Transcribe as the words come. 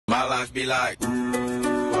My life be like, yeah.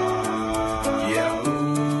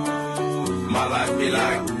 My life be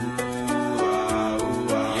like,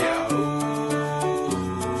 yeah.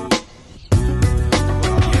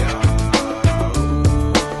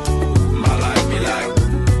 My life be like,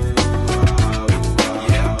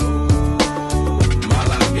 yeah. My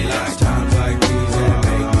life be like times like these that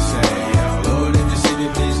make me say, yeah. Lord, if the city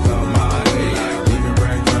please come my way, like leaving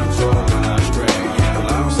bread control when I stray,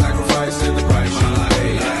 yeah. I'm sacrificing the price you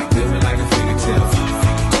pay, like living like a fingertip.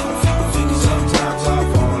 Sometimes I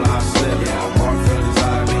fall, I slip, yeah. More feelings I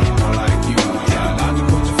mean, more like you, yeah. Not to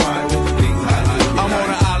put your fire with the things I do. I'm on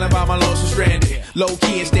an island by my lonesome stranded, low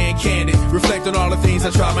key and staying candid. Reflect on all the things I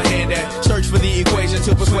try my hand at. Search for the equation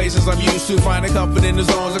to persuasions I'm used to. Finding comfort in the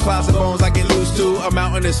zones of clouds and bones I get loose to. A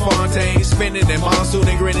mountain is Fontaine, spinning in monsoon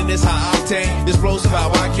and grinning this high octane. Explosive how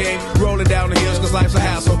I came, rolling down the hills cause life's a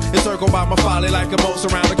hassle. Encircled by my folly like a moat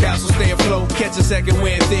around the castle. Stay afloat, catch a second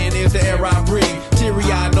wind, thin is the air I breathe.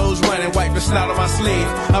 Teary-eyed nose running, wipe the snot on my sleeve.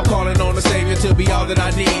 I'm calling on the Savior to be all that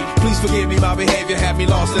I need. Please forgive me, my behavior had me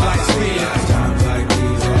lost in light speed.